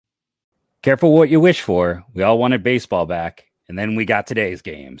Careful what you wish for. We all wanted baseball back, and then we got today's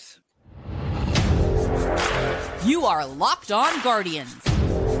games. You are Locked On Guardians,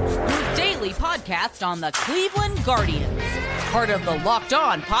 your daily podcast on the Cleveland Guardians, part of the Locked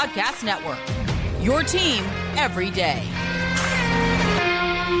On Podcast Network, your team every day.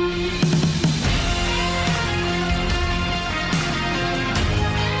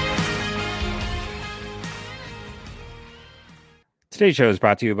 Today's show is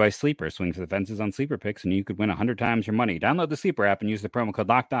brought to you by Sleeper. Swing for the fences on Sleeper picks, and you could win 100 times your money. Download the Sleeper app and use the promo code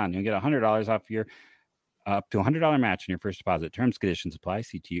LOCKEDON. You'll get $100 off your up to $100 match in your first deposit. Terms, conditions apply.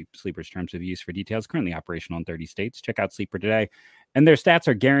 See Sleeper's terms of use for details. Currently operational in 30 states. Check out Sleeper today. And their stats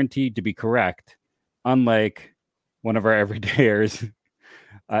are guaranteed to be correct, unlike one of our everydayers.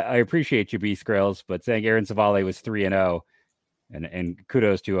 I appreciate you, B. Skrills, but saying Aaron Savali was 3-0. And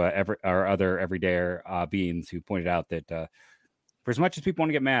kudos to our other everydayer, Beans, who pointed out that for as much as people want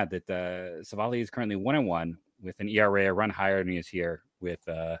to get mad that Savali is currently 1-1 with an ERA a run higher than he is here with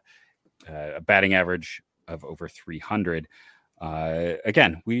a batting average of over 300.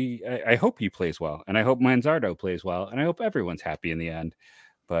 Again, I hope he plays well, and I hope Manzardo plays well, and I hope everyone's happy in the end.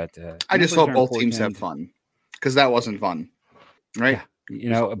 But I just hope both teams have fun, because that wasn't fun, right?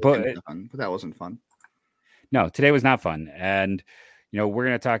 Yeah, but that wasn't fun. No, today was not fun, and we're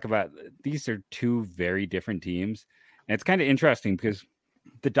going to talk about these are two very different teams. And it's kind of interesting because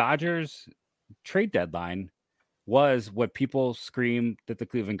the Dodgers trade deadline was what people scream that the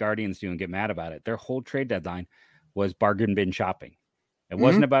Cleveland Guardians do and get mad about it. Their whole trade deadline was bargain bin shopping. It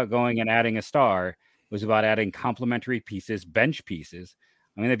wasn't about going and adding a star. It was about adding complementary pieces, bench pieces.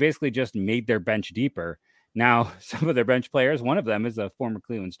 I mean, they basically just made their bench deeper. Now, some of their bench players, one of them is a former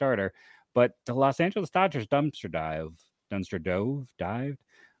Cleveland starter, but the Los Angeles Dodgers dumpster dived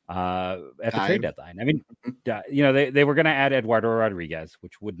at the trade deadline. I mean, they were going to add Eduardo Rodriguez,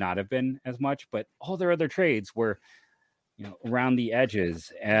 which would not have been as much, but all their other trades were, around the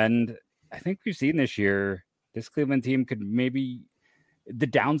edges. And I think we've seen this year, this Cleveland team could maybe the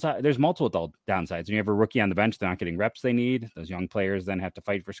downside. There's multiple downsides. When you have a rookie on the bench, they're not getting reps they need. Those young players then have to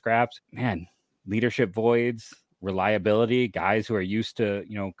fight for scraps. Man, leadership voids, reliability, guys who are used to,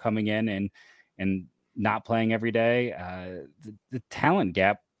 coming in and not playing every day. The talent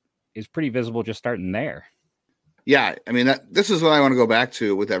gap is pretty visible just starting there. Yeah, I mean, this is what I want to go back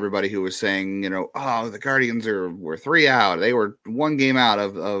to with everybody who was saying, the Guardians were 3 out. They were 1 game out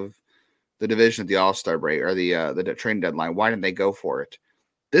of the division at the All-Star break or the trade deadline. Why didn't they go for it?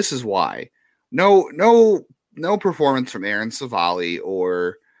 This is why. No performance from Aaron Savali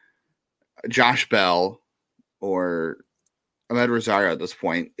or Josh Bell or Ahmed Rosario at this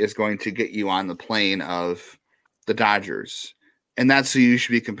point is going to get you on the plane of the Dodgers. And that's who you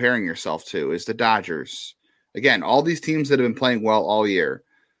should be comparing yourself to, is the Dodgers. Again, all these teams that have been playing well all year,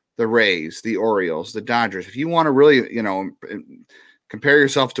 the Rays, the Orioles, the Dodgers. If you want to really, compare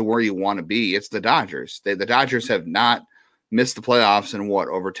yourself to where you want to be, it's the Dodgers. The Dodgers have not missed the playoffs in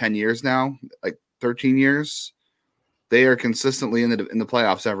over 10 years now, like 13 years. They are consistently in the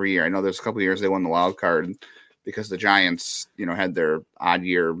playoffs every year. I know there's a couple of years they won the wild card because the Giants, had their odd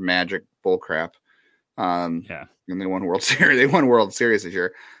year magic bull crap. And they won World Series. They won World Series this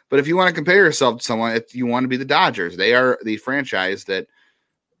year. But if you want to compare yourself to someone, if you want to be the Dodgers, they are the franchise that,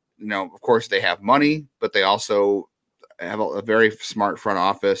 of course they have money, but they also have a very smart front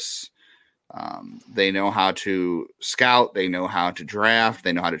office. They know how to scout. They know how to draft.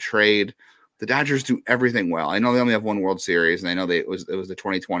 They know how to trade. The Dodgers do everything well. I know they only have 1 World Series, and I know it was the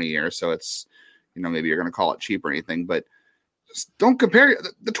 2020 year, so it's, maybe you're going to call it cheap or anything, but don't compare.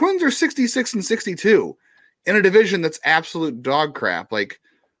 The Twins are 66-62 in a division that's absolute dog crap. Like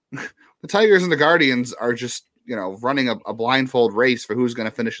the Tigers and the Guardians are just, running a blindfold race for who's going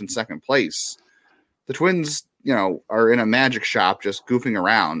to finish in second place. The Twins, are in a magic shop just goofing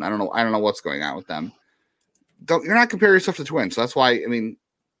around. I don't know what's going on with them. You're not comparing yourself to the Twins. So that's why,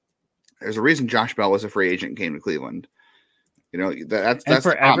 there's a reason Josh Bell was a free agent and came to Cleveland. That's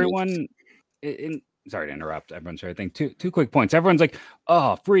for everyone. Sorry to interrupt. Everyone's I think two quick points. Everyone's like,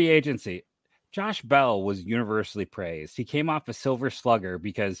 oh, free agency. Josh Bell was universally praised. He came off a silver slugger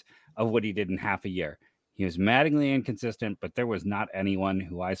because of what he did in half a year. He was maddeningly inconsistent, but there was not anyone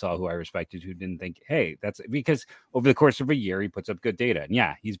who I saw who I respected who didn't think, hey, that's because over the course of a year, he puts up good data. And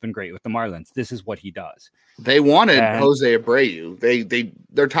yeah, he's been great with the Marlins. This is what he does. They wanted Jose Abreu.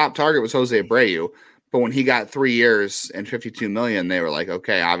 Their top target was Jose Abreu. But when he got 3 years and $52 million, they were like,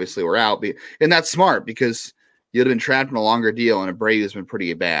 okay, obviously we're out. And that's smart because you'd have been trapped in a longer deal, and Abreu has been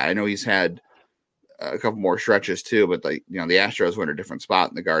pretty bad. I know he's had a couple more stretches too, but the Astros were in a different spot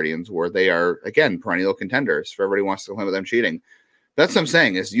in the Guardians where they are, again, perennial contenders. For everybody wants to complain about them cheating. That's what I'm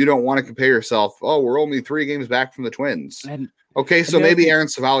saying is you don't want to compare yourself. Oh, we're only 3 games back from the Twins. Okay, so maybe Aaron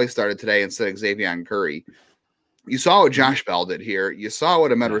Savali started today instead of Xavier Curry. You saw what Josh Bell did here. You saw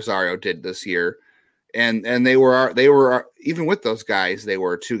what Amed Rosario did this year. And they were even with those guys, they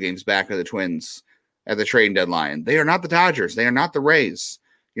were 2 games back of the Twins at the trading deadline. They are not the Dodgers. They are not the Rays.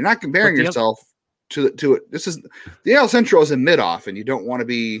 You're not comparing yourself to it. This is the AL Central is a mid off, and you don't want to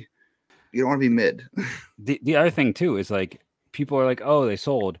be mid. The other thing too is like people are like, oh, they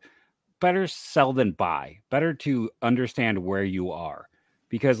sold. Better sell than buy. Better to understand where you are,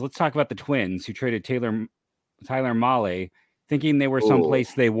 because let's talk about the Twins who traded Tyler Mahle thinking they were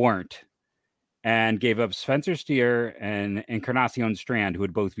someplace they weren't, and gave up Spencer Steer and Encarnacion Strand, who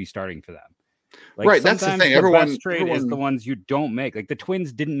would both be starting for them. Like, right, that's the thing. The best trade is the ones you don't make. Like the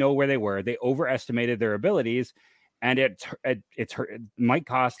Twins didn't know where they were. They overestimated their abilities, and it might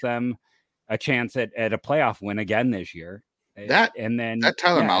cost them a chance at a playoff win again this year. That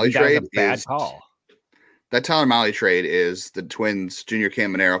Tyler Mahle trade is a bad call. That Tyler Mahle trade is the Twins Junior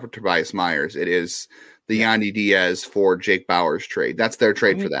Caminero for Tobias Myers. It is the Yandy Diaz for Jake Bauers trade. That's their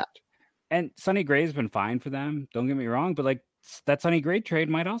trade for that. And Sonny Gray's been fine for them. Don't get me wrong, but like that Sonny Gray trade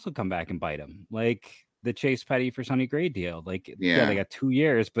might also come back and bite them. Like the Chase Petty for Sonny Gray deal. Like, they got 2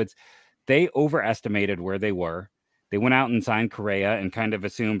 years, but they overestimated where they were. They went out and signed Correa and kind of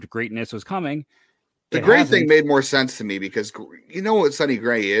assumed greatness was coming. The Gray thing made more sense to me because you know what Sonny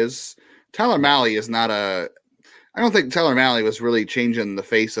Gray is? Tyler Mahle is not I don't think Tyler Mahle was really changing the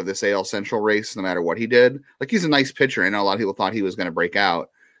face of this AL Central race no matter what he did. Like, he's a nice pitcher. I know a lot of people thought he was going to break out.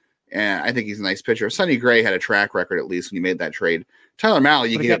 And I think he's a nice pitcher. Sonny Gray had a track record, at least, when you made that trade. Tyler Mahle,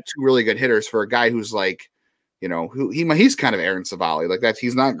 you get 2 really good hitters for a guy who's like, you know, he's kind of Aaron Savali. Like,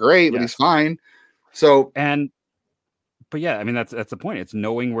 he's not great, but he's fine. So, but yeah, I mean, that's the point. It's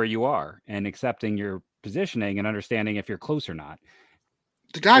knowing where you are and accepting your positioning and understanding if you're close or not.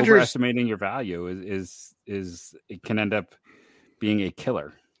 The Dodgers overestimating your value is it can end up being a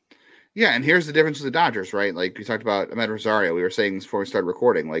killer. Yeah, and here's the difference with the Dodgers, right? Like we talked about Amed Rosario. We were saying this before we started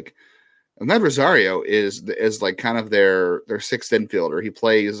recording. Like Amed Rosario is like kind of their 6th infielder. He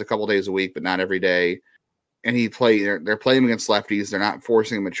plays a couple days a week, but not every day. And they're playing against lefties. They're not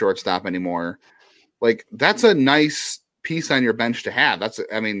forcing him at shortstop anymore. Like, that's a nice piece on your bench to have.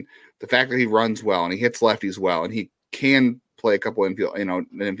 The fact that he runs well and he hits lefties well and he can play a couple infield, an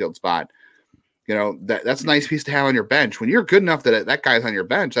infield spot. That's a nice piece to have on your bench. When you're good enough that guy's on your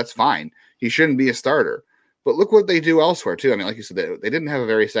bench, that's fine. He shouldn't be a starter. But look what they do elsewhere, too. I mean, like you said, they didn't have a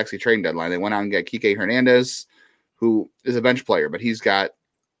very sexy trading deadline. They went out and got Kike Hernandez, who is a bench player, but he's got,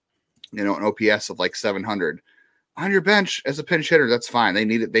 an OPS of like 700. On your bench as a pinch hitter, that's fine. They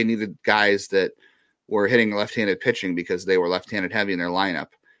needed guys that were hitting left-handed pitching because they were left-handed heavy in their lineup.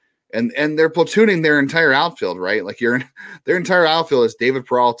 And they're platooning their entire outfield, right? Like their entire outfield is David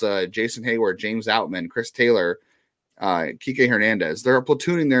Peralta, Jason Hayward, James Outman, Chris Taylor, Kike Hernandez. They're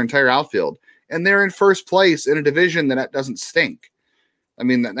platooning their entire outfield, and they're in first place in a division that doesn't stink. I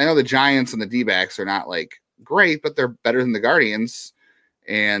mean, I know the Giants and the D-backs are not like great, but they're better than the Guardians,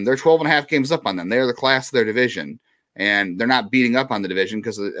 and they're 12.5 games up on them. They're the class of their division, and they're not beating up on the division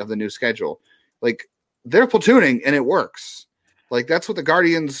because of the new schedule. Like, they're platooning, and it works. Like, that's what the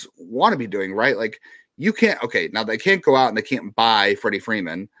Guardians want to be doing, right? Like, you can't – okay, now they can't go out and they can't buy Freddie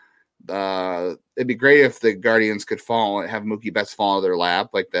Freeman. It'd be great if the Guardians could have Mookie Betts fall into their lap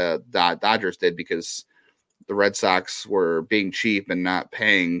like the Dodgers did, because the Red Sox were being cheap and not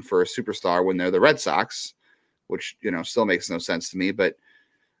paying for a superstar when they're the Red Sox, which, still makes no sense to me. But,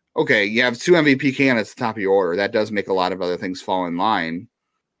 okay, you have 2 MVP candidates at the top of your order. That does make a lot of other things fall in line.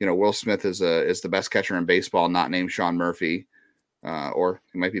 Will Smith is the best catcher in baseball, not named Sean Murphy. Or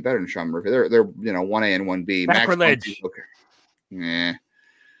he might be better than Sean Murphy. They're 1A and 1B. Sacrilege. Okay. Yeah.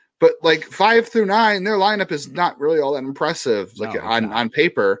 But like 5 through 9, their lineup is not really all that impressive. Like on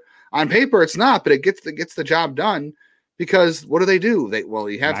paper. On paper, it's not, but it gets the job done, because what do?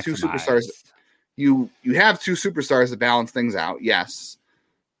 You have 2 superstars. You have 2 superstars to balance things out, yes.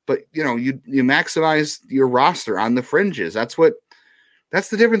 But you maximize your roster on the fringes. That's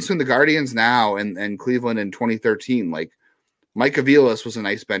the difference between the Guardians now and Cleveland in 2013. Like, Mike Aviles was a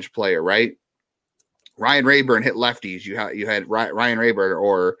nice bench player, right? Ryan Rayburn hit lefties. You had Ryan Rayburn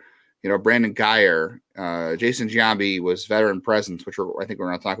or Brandon Geyer. Jason Giambi was veteran presence, which I think we're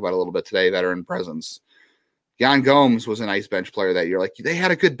going to talk about a little bit today. Veteran presence. Yan Gomes was a nice bench player that year. Like, they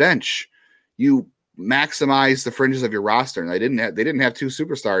had a good bench. You maximize the fringes of your roster, and they didn't have 2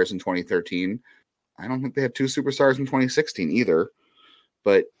 superstars in 2013. I don't think they had 2 superstars in 2016 either.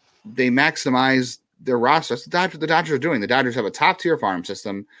 But they maximized their roster. That's the Dodgers are doing. The Dodgers have a top-tier farm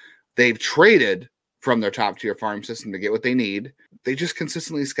system. They've traded from their top tier farm system to get what they need. They just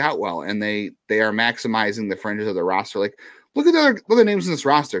consistently scout well, and they are maximizing the fringes of the roster. Like, look at the other names in this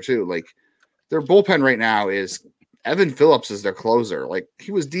roster too. Like, their bullpen right now is Evan Phillips is their closer. Like,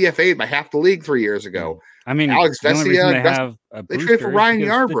 he was DFA'd by half the league 3 years ago. I mean, Alex Vesia, they traded for Ryan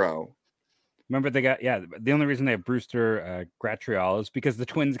Yarbrough. Remember, the only reason they have Brewster Graterol is because the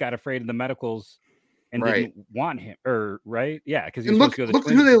Twins got afraid of the medicals and didn't want him, right? Yeah, because look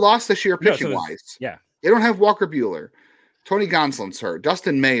who they lost this year pitching wise. Yeah, they don't have Walker Buehler. Tony Gonsolin's hurt.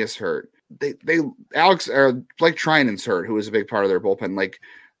 Dustin May is hurt. Blake Trinan's hurt, who is a big part of their bullpen. Like,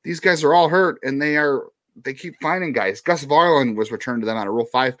 these guys are all hurt, and they keep finding guys. Gus Varland was returned to them on a Rule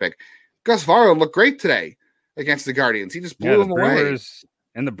 5 pick. Gus Varland looked great today against the Guardians. He just blew them away.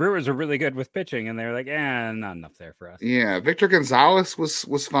 And the Brewers are really good with pitching, and they're like, not enough there for us. Yeah, Victor Gonzalez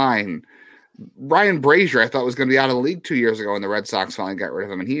was fine. Ryan Brazier, I thought, was going to be out of the league 2 years ago, and the Red Sox finally got rid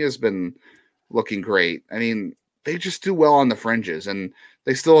of him, and he has been looking great. I mean, they just do well on the fringes, and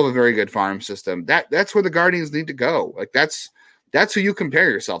they still have a very good farm system. That's where the Guardians need to go. Like, that's who you compare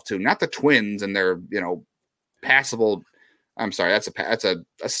yourself to, not the Twins and their, passable. I'm sorry, that's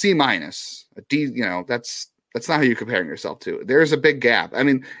a C-, a D. That's not who you're comparing yourself to. There's a big gap. I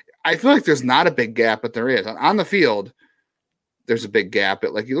mean, I feel like there's not a big gap, but there is. On the field, there's a big gap.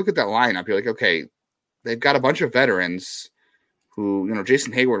 But, like, you look at that lineup, you're like, okay, they've got a bunch of veterans who,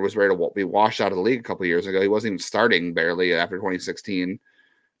 Jason Hayward was ready to be washed out of the league a couple of years ago. He wasn't even starting barely after 2016.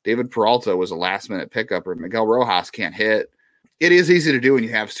 David Peralta was a last-minute pickup, or Miguel Rojas can't hit. It is easy to do when you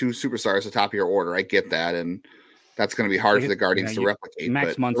have two superstars at the top of your order. I get that, and that's going to be hard for the Guardians to replicate.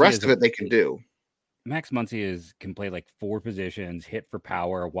 But the rest of it they can do. Max Muncy can play like 4 positions, hit for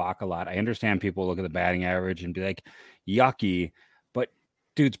power, walk a lot. I understand people look at the batting average and be like, yucky, but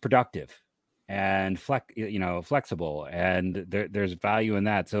dude's productive and flexible, and there's value in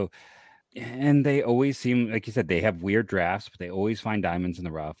that. So, and they always seem, like you said, they have weird drafts, but they always find diamonds in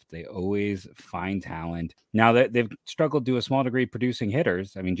the rough. They always find talent. Now that they've struggled to a small degree producing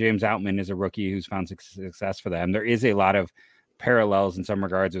hitters. I mean, James Outman is a rookie who's found success for them. There is a lot of parallels in some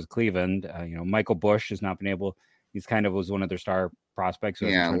regards with Cleveland. Michael Busch has not been able. He's kind of was one of their star prospects. Who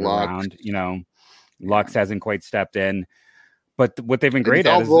hasn't turned around. Lux hasn't quite stepped in, but what they've been great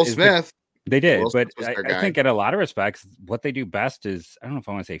at is Will Smith. They did, but I think in a lot of respects, what they do best is, I don't know if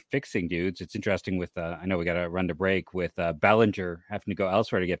I want to say fixing dudes. It's interesting with, I know we got to run to break with Bellinger having to go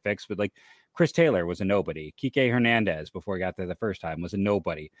elsewhere to get fixed, but like Chris Taylor was a nobody. Kike Hernandez, before he got there the first time, was a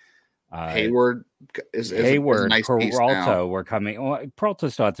nobody. Hayward is a nice Peralta were coming. Well, Peralta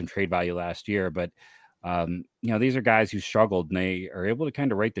still had some trade value last year, but these are guys who struggled, and they are able to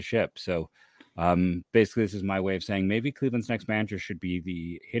kind of right the ship. So basically, this is my way of saying maybe Cleveland's next manager should be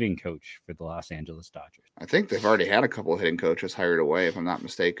the hitting coach for the Los Angeles Dodgers. I think they've already had a couple of hitting coaches hired away, if I'm not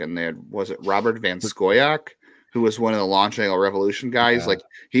mistaken. Was it Robert Van Scoyoc, who was one of the Launch Angle Revolution guys? Like,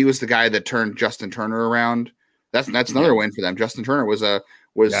 he was the guy that turned Justin Turner around. That's another win for them. Justin Turner was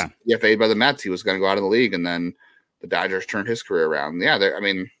DFA'd by the Mets. He was going to go out of the league, and then the Dodgers turned his career around. Yeah,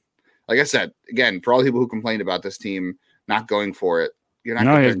 like I said, again, for all the people who complained about this team not going for it,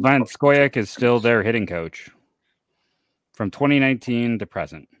 Van Scoyoc is still their hitting coach from 2019 to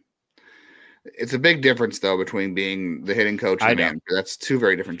present. It's a big difference, though, between being the hitting coach and the manager. That's two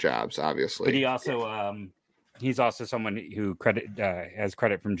very different jobs, obviously. But he also, he's also someone who has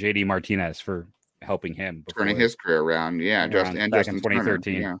credit from JD Martinez for helping him turning his career around. Yeah, back in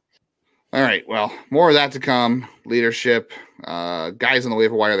 2013. Yeah. All right. Well, more of that to come. Leadership, guys on the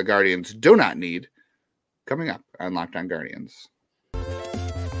waiver wire the Guardians do not need, coming up on Locked On Guardians.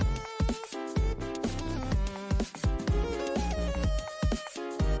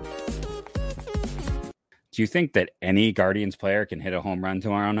 Do you think that any Guardians player can hit a home run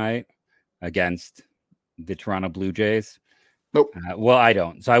tomorrow night against the Toronto Blue Jays? Nope. Well, I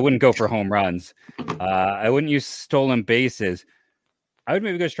don't. So I wouldn't go for home runs. I wouldn't use stolen bases. I would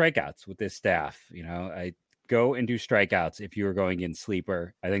maybe go strikeouts with this staff. I go and do strikeouts if you were going in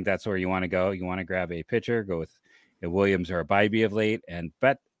sleeper. I think that's where you want to go. You want to grab a pitcher, go with a Williams or a Bybee of late, and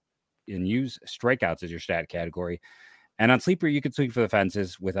bet and use strikeouts as your stat category. And on sleeper, you could swing for the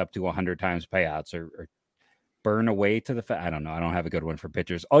fences with up to 100 times payouts or burn away to the I don't know. I don't have a good one for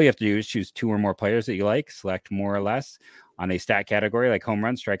pitchers. All you have to do is choose 2 or more players that you like, select more or less on a stat category like home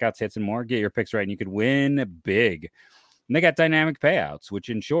runs, strikeouts, hits, and more. Get your picks right, and you could win big. And they got dynamic payouts, which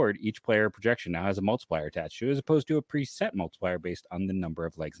in short, each player projection now has a multiplier attached to it, as opposed to a preset multiplier based on the number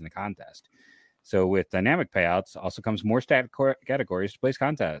of legs in the contest. So with dynamic payouts also comes more stat categories to place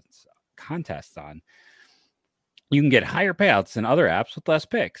contests on. You can get higher payouts than other apps with less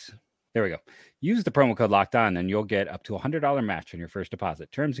picks. There we go. Use the promo code Locked On, and you'll get up to $100 match on your first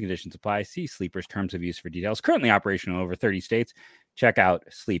deposit. Terms and conditions apply. See Sleeper's terms of use for details. Currently operational in over 30 states. Check out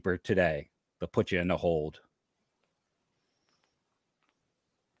Sleeper today. They'll put you in a hold.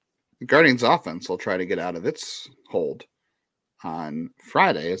 The Guardians offense will try to get out of its hold on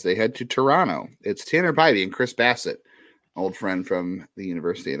Friday as they head to Toronto. It's Tanner Bybee and Chris Bassett, old friend from the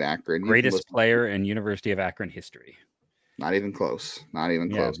University of Akron. Greatest player in University of Akron history. Not even close. Not even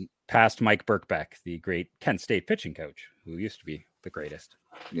close. Past Mike Birkbeck, the great Kent State pitching coach, who used to be the greatest.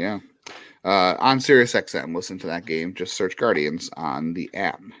 Yeah. On SiriusXM, listen to that game. Just search Guardians on the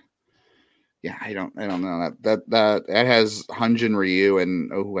app. Yeah, I don't know that has Hyun-Jin Ryu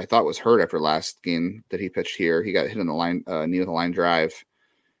and who I thought was hurt after last game that he pitched here. He got hit in the line, knee with a line drive,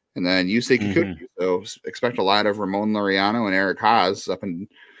 and then Yusei Kikuchi. So expect a lot of Ramon Laureano and Eric Haas up, and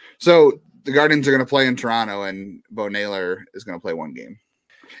so the Guardians are going to play in Toronto, and Bo Naylor is going to play one game.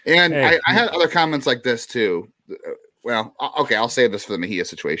 And I had other comments like this too. Well, okay, I'll save this for the Mejia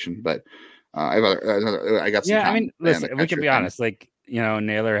situation, but I got some. Yeah, I mean, listen, we can be honest. Like,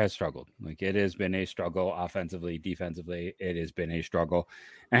 Naylor has struggled. Like, it has been a struggle offensively, defensively. It has been a struggle,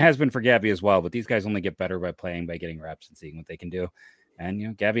 and it has been for Gabby as well. But these guys only get better by playing, by getting reps and seeing what they can do.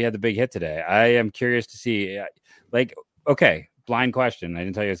 And Gabby had the big hit today. I am curious to see. Okay, blind question. I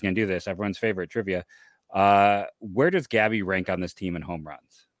didn't tell you I was going to do this. Everyone's favorite trivia. Where does Gabby rank on this team in home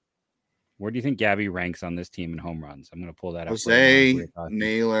runs? Where do you think Gabby ranks on this team in home runs? I'm going to pull that up. Jose,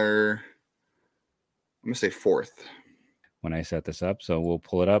 Naylor, I'm going to say 4th. When I set this up, so we'll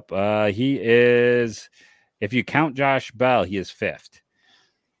pull it up. He is, if you count Josh Bell, he is 5th.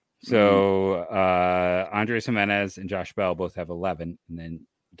 So Andres Jimenez and Josh Bell both have 11, and then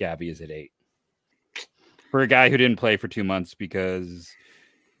Gabby is at 8. For a guy who didn't play for 2 months because,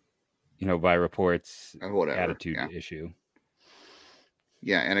 by reports, attitude issue.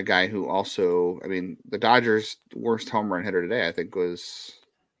 Yeah, and a guy who also, I mean, the Dodgers' worst home run hitter today, I think, was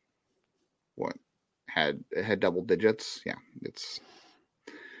what? Had double digits. Yeah, it's.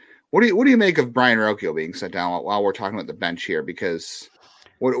 What do you make of Brian Rocchio being sent down while we're talking about the bench here? Because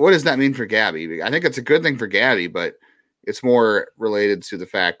what does that mean for Gabby? I think it's a good thing for Gabby, but it's more related to the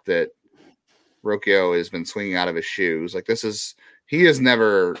fact that Rocchio has been swinging out of his shoes. Like he has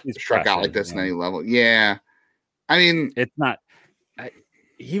never struck out like this in any level. Yeah, I mean, it's not.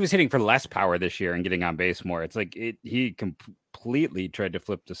 He was hitting for less power this year and getting on base more. It's like he completely tried to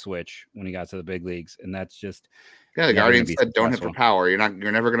flip the switch when he got to the big leagues, and that's just the Guardians said don't hit for power. You're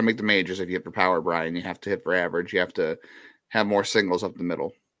never going to make the majors if you hit for power, Brian. You have to hit for average. You have to have more singles up the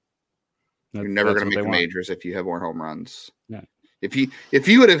middle. You're never going to make the majors if you have more home runs. Yeah. If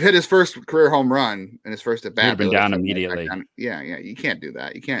he would have hit his first career home run in his first at bat, been down immediately. Yeah. You can't do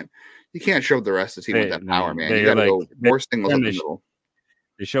that. You can't show the rest of the team with that power, man. You got to go more singles up the middle.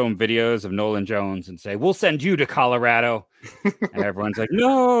 They show him videos of Nolan Jones and say, "We'll send you to Colorado," and everyone's like,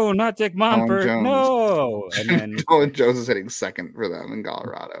 "No, not Dick Monfort, no." And then Nolan Jones is hitting second for them in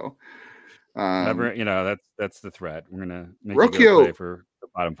Colorado. That's the threat. We're gonna make Rocchio play for the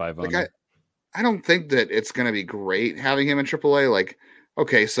bottom 5 on. I don't think that it's gonna be great having him in AAA. Like,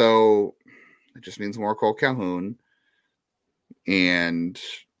 okay, so it just means more Cole Calhoun, and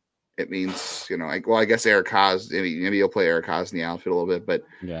it means, I guess Eric Haas, maybe you'll play Eric Haas in the outfield a little bit, but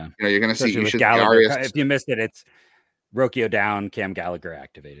yeah, you're going to see Gallagher. If you missed it, it's Rocchio down, Cam Gallagher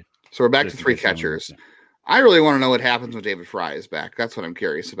activated. So we're back to 3 catchers. I really want to know what happens when David Fry is back. That's what I'm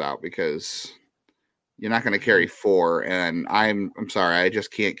curious about, because you're not going to carry 4, and I'm sorry, I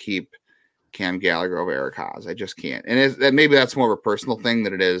just can't keep Cam Gallagher over Eric Haas. I just can't, and maybe that's more of a personal thing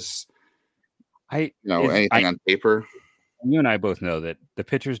than it is. Anything on paper. You and I both know that the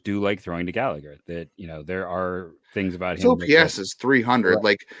pitchers do like throwing to Gallagher. That there are things about him. OPS is 300. But,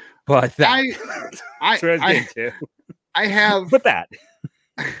 like, but that, I have. But that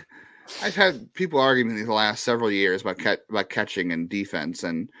I've had people arguing these the last several years about catching and defense,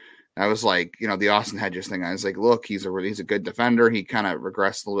 and I was like, the Austin Hedges thing. I was like, look, he's a good defender. He kind of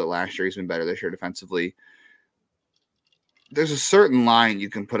regressed a little bit last year. He's been better this year defensively. There's a certain line you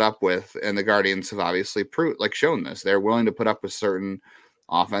can put up with, and the Guardians have obviously shown this. They're willing to put up with certain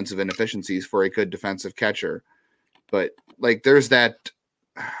offensive inefficiencies for a good defensive catcher. But there's that.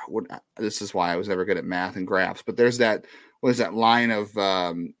 This is why I was never good at math and graphs. But there's that. What is that line of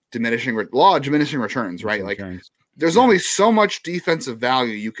diminishing returns? Right. Returns. There's only so much defensive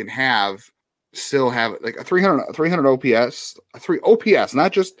value you can still have like a 300 OPS, OPS,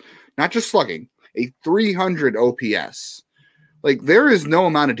 not just slugging, a 300 OPS. Like, there is no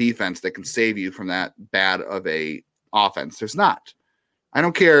amount of defense that can save you from that bad of a offense. There's not. I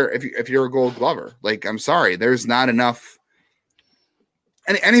don't care if you're a Gold Glover. Like, I'm sorry, there's not enough.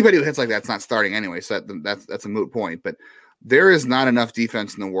 anybody who hits like that's not starting anyway, so that's a moot point. But there is not enough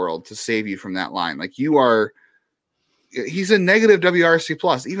defense in the world to save you from that line. Like he's a negative WRC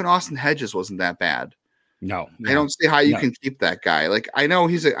plus. Even Austin Hedges wasn't that bad. No. I don't see how you can keep that guy. Like I know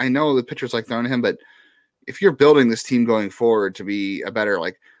the pitchers like throwing at him, but if you're building this team going forward to be a better,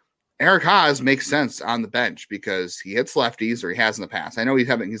 like Eric Haas makes sense on the bench because he hits lefties, or he has in the past. I know he's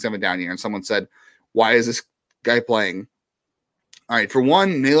having down year, and someone said, why is this guy playing? All right, for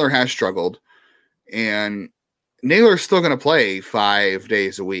one, Naylor has struggled, and Naylor's still going to play 5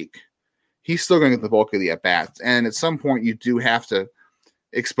 days a week. He's still going to get the bulk of the at-bats, and at some point you do have to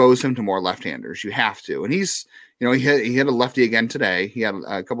expose him to more left-handers. You have to, and he's, he hit a lefty again today. He had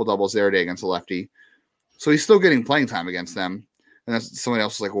a couple doubles there today against a lefty, so he's still getting playing time against them. And that's somebody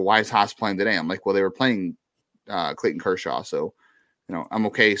else was like, well, why is Haas playing today? I'm like, well, they were playing Clayton Kershaw, so I'm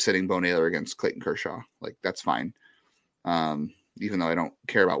okay sitting Bo Naylor against Clayton Kershaw. Like that's fine. Even though I don't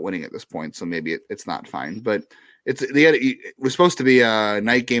care about winning at this point, so maybe it's not fine. But it was supposed to be a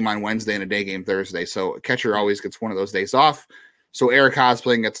night game on Wednesday and a day game Thursday, so a catcher always gets one of those days off. So Eric Haas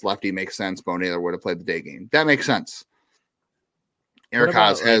playing against lefty makes sense. Bo Naylor would have played the day game. That makes sense. Eric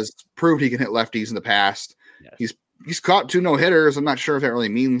Haas has proved he can hit lefties in the past. Yes. He's caught 2 no-hitters. I'm not sure if that really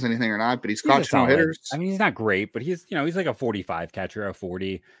means anything or not, but he's caught 2 no-hitters. I mean, he's not great, but he's like a 45 catcher, a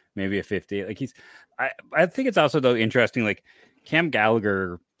 40, maybe a 50. Like I think it's also though interesting. Like Cam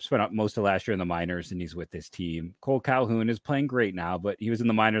Gallagher spent up most of last year in the minors, and he's with this team. Cole Calhoun is playing great now, but he was in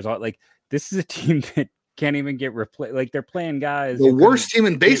the minors. Like this is a team that can't even get replaced. Like they're playing guys. The worst team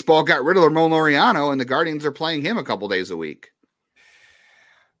in baseball got rid of Ramon Laureano, and the Guardians are playing him a couple days a week.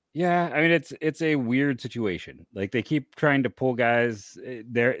 Yeah, I mean it's a weird situation. Like they keep trying to pull guys.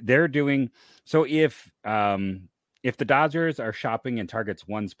 They're doing so. If the Dodgers are shopping in Target's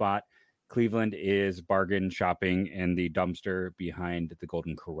one spot, Cleveland is bargain shopping in the dumpster behind the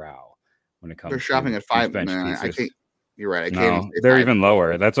Golden Corral. When it comes, they're shopping at 5. Man, I think you're right. I can't. They're even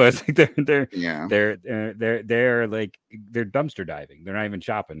lower. That's why I think they're like they're dumpster diving. They're not even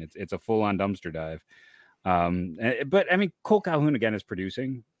shopping. It's a full on dumpster dive. But I mean, Cole Calhoun again is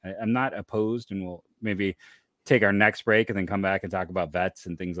producing. I'm not opposed, and we'll maybe take our next break and then come back and talk about vets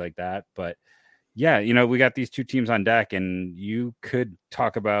and things like that. But yeah, we got these 2 teams on deck, and you could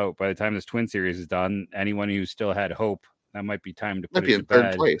talk about, by the time this Twin Series is done, anyone who still had hope, that might be time to put it in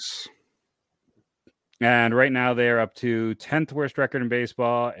third place. And right now they're up to 10th worst record in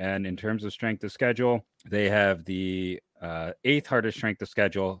baseball. And in terms of strength of schedule, they have the 8th hardest strength of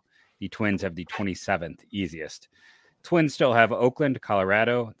schedule. The Twins have the 27th easiest. Twins still have Oakland,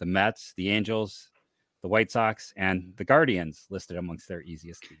 Colorado, the Mets, the Angels, the White Sox, and the Guardians listed amongst their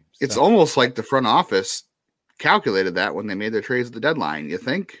easiest teams. It's almost like the front office calculated that when they made their trades at the deadline, you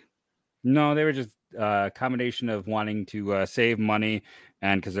think? No, they were just a combination of wanting to save money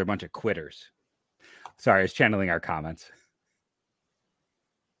and because they're a bunch of quitters. Sorry, I was channeling our comments.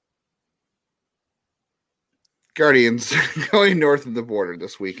 Guardians going north of the border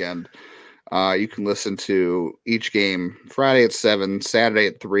this weekend. You can listen to each game Friday at 7, Saturday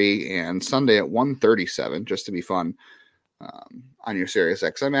at 3, and Sunday at 1:37, just to be fun. On your Sirius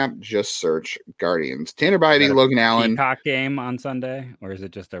XM app, just search Guardians. Tanner Bybee, Logan Allen. Peacock game on Sunday, or is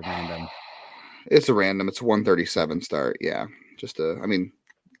it just a random? It's a random. It's a 1:37 start. Yeah, I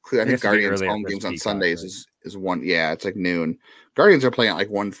think Guardians home games on Sundays is one. Yeah, it's like noon. Guardians are playing at like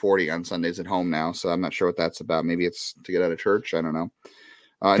 1:40 on Sundays at home now, so I'm not sure what that's about. Maybe it's to get out of church. I don't know.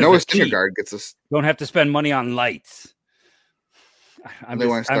 Noah Syndergaard gets us. Don't have to spend money on lights. They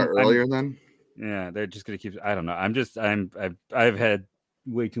want to start earlier then? Yeah, they're just going to keep. I don't know. I've had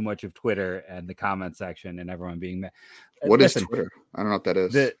way too much of Twitter and the comment section and everyone being mad. What is Twitter? I don't know what that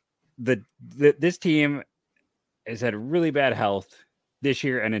is. This team has had really bad health this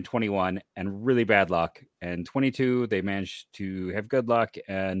year and in 21 and really bad luck. And 22, they managed to have good luck.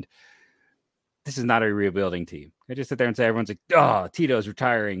 And this is not a rebuilding team. I just sit there and say, everyone's like, oh, Tito's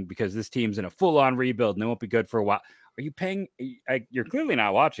retiring because this team's in a full-on rebuild and they won't be good for a while. Are you paying? You're clearly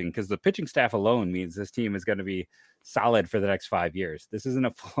not watching because the pitching staff alone means this team is going to be solid for the next 5 years. This isn't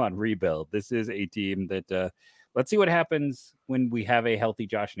a full-on rebuild. This is a team that let's see what happens when we have a healthy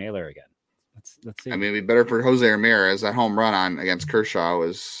Josh Naylor again. Let's see. I mean, it'd be better for Jose Ramirez. That home run on against Kershaw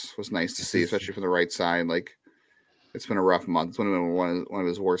was nice to see, especially from the right side. Like, it's been a rough month. It's been one of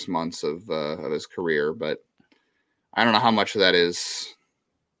his worst months of his career. But I don't know how much of that is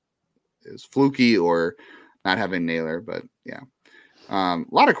fluky or not having Naylor. But yeah, a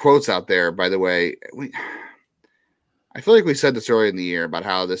lot of quotes out there. By the way, I feel like we said this earlier in the year about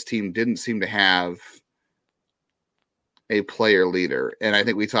how this team didn't seem to have a player leader. And I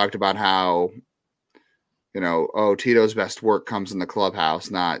think we talked about how Tito's best work comes in the clubhouse,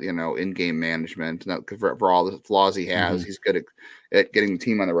 not, in-game management. For all the flaws he has, he's good at getting the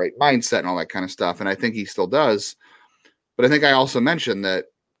team on the right mindset and all that kind of stuff. And I think he still does. But I think I also mentioned that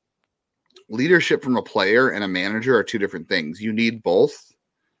leadership from a player and a manager are two different things. You need both.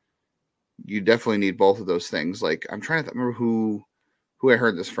 You definitely need both of those things. Like, I'm trying to remember who I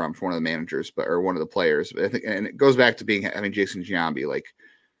heard this from one of the managers, or one of the players. But I think, and it goes back to having Jason Giambi,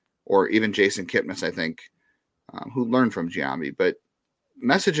 or even Jason Kipnis, I think, who learned from Giambi. But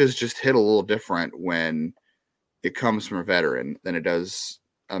messages just hit a little different when it comes from a veteran than it does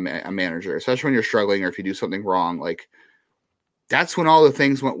a manager, especially when you're struggling or if you do something wrong. Like, that's when all the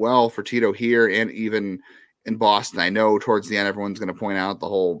things went well for Tito here and even in Boston. I know towards the end, everyone's going to point out the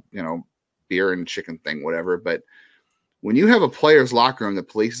whole, beer and chicken thing, whatever. But when you have a player's locker room that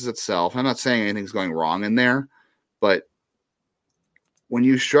polices itself, I'm not saying anything's going wrong in there, but when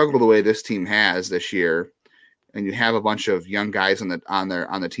you struggle the way this team has this year, and you have a bunch of young guys on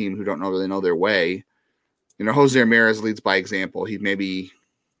the team who don't really know their way, Jose Ramirez leads by example. He maybe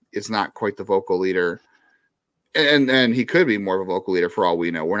is not quite the vocal leader, and he could be more of a vocal leader for all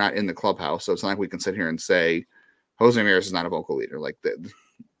we know. We're not in the clubhouse, so it's not like we can sit here and say Jose Ramirez is not a vocal leader. Like,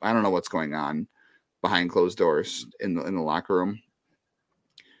 I don't know what's going on behind closed doors in the locker room.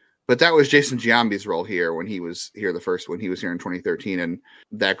 But that was Jason Giambi's role here when he was here when he was here in 2013, and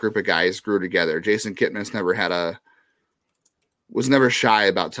that group of guys grew together. Jason Kipnis was never shy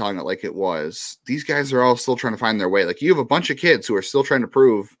about telling it like it was. These guys are all still trying to find their way. Like, you have a bunch of kids who are still trying to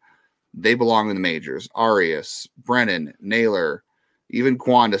prove they belong in the majors. Arias, Brennan, Naylor, even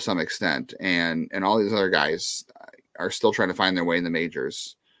Quan to some extent, and all these other guys are still trying to find their way in the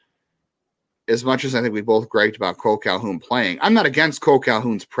majors. As much as I think we both griped about Cole Calhoun playing, I'm not against Cole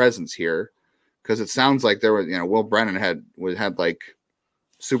Calhoun's presence here, because it sounds like there was, Will Brennan had like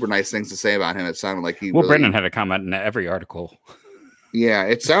super nice things to say about him. It sounded like Brennan had a comment in every article. Yeah,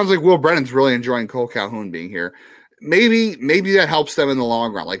 it sounds like Will Brennan's really enjoying Cole Calhoun being here. Maybe that helps them in the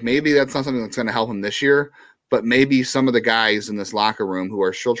long run. Like, maybe that's not something that's going to help him this year, but maybe some of the guys in this locker room who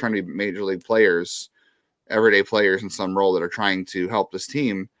are still trying to be major league players, everyday players in some role that are trying to help this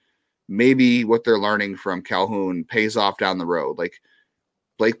team, maybe what they're learning from Calhoun pays off down the road. Like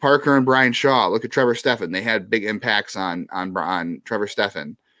Blake Parker and Brian Shaw. Look at Trevor Stephan. They had big impacts on Trevor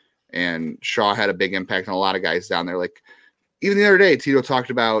Stephan, and Shaw had a big impact on a lot of guys down there. Like, even the other day, Tito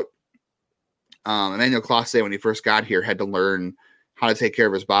talked about Emmanuel Clase, when he first got here, had to learn how to take care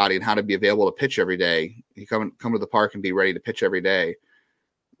of his body and how to be available to pitch every day. He come to the park and be ready to pitch every day.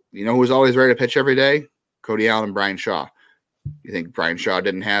 You know who was always ready to pitch every day? Cody Allen and Brian Shaw. You think Brian Shaw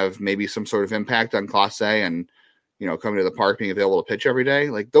didn't have maybe some sort of impact on Clase and, coming to the park, being available to pitch every day?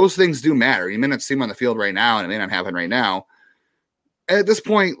 Like, those things do matter. You may not see him on the field right now, and it may not happen right now. At this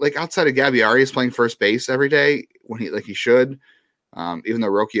point, like, outside of Gabby Arias playing first base every day when he should, even though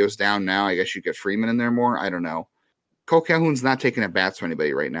Rocchio's down now, I guess you get Freeman in there more. I don't know. Cole Calhoun's not taking at bats for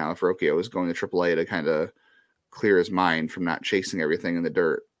anybody right now if Rocchio is going to AAA to kind of clear his mind from not chasing everything in the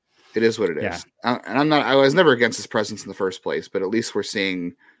dirt. It is what it is. And I was never against his presence in the first place, but at least we're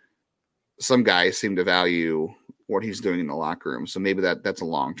seeing some guys seem to value what he's doing in the locker room. So maybe that's a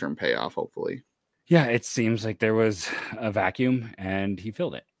long-term payoff, hopefully. Yeah, it seems like there was a vacuum and he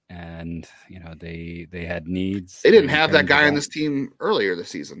filled it. And, they had needs. They didn't have that guy on this team earlier this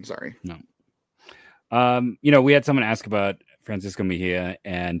season. Sorry. No. We had someone ask about Francisco Mejia,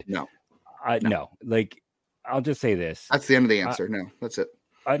 and no. Like, I'll just say this. That's the end of the answer. No, that's it.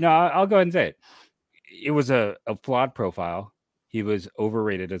 No, I'll go ahead and say it. It was a flawed profile. He was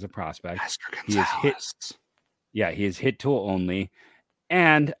overrated as a prospect. He is hit tool only.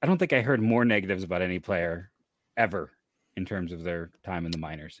 And I don't think I heard more negatives about any player ever in terms of their time in the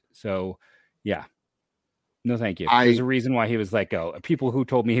minors. So, yeah. No, thank you. There's a reason why he was let go. People who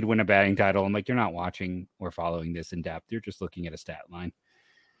told me he'd win a batting title, I'm like, you're not watching or following this in depth. You're just looking at a stat line.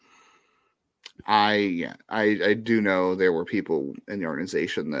 I do know there were people in the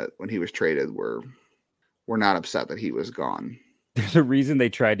organization that when he was traded were not upset that he was gone. There's a reason they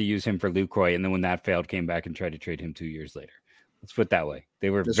tried to use him for Lucroy, and then when that failed, came back and tried to trade him 2 years later. Let's put it that way. They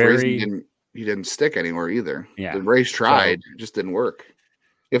were he didn't stick anywhere either. Yeah. The Rays tried, it just didn't work.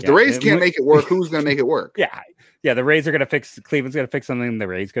 If the Rays can't make it work, who's going to make it work? Yeah. The Rays are going to fix. Cleveland's going to fix something the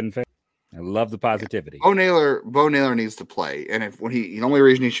Rays couldn't fix. I love the positivity. Bo Naylor needs to play, and the only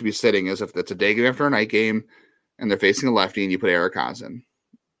reason he should be sitting is if it's a day game after a night game, and they're facing a lefty, and you put Eric Haas in.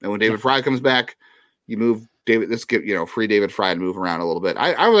 And when David Fry comes back, you move David. Let's get free David Fry to move around a little bit.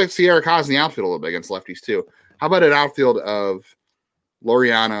 I would like to see Eric Haas in the outfield a little bit against lefties too. How about an outfield of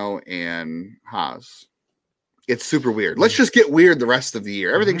Laureano and Haas? It's super weird. Let's just get weird the rest of the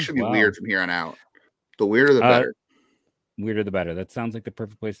year. Everything should be weird from here on out. The weirder, the better. Weirder the better. That sounds like the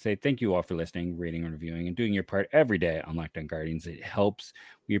perfect place to say thank you all for listening, rating, and reviewing, and doing your part every day on Locked On Guardians. It helps.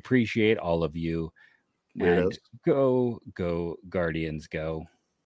 We appreciate all of you. Weirdos. And go Guardians, go.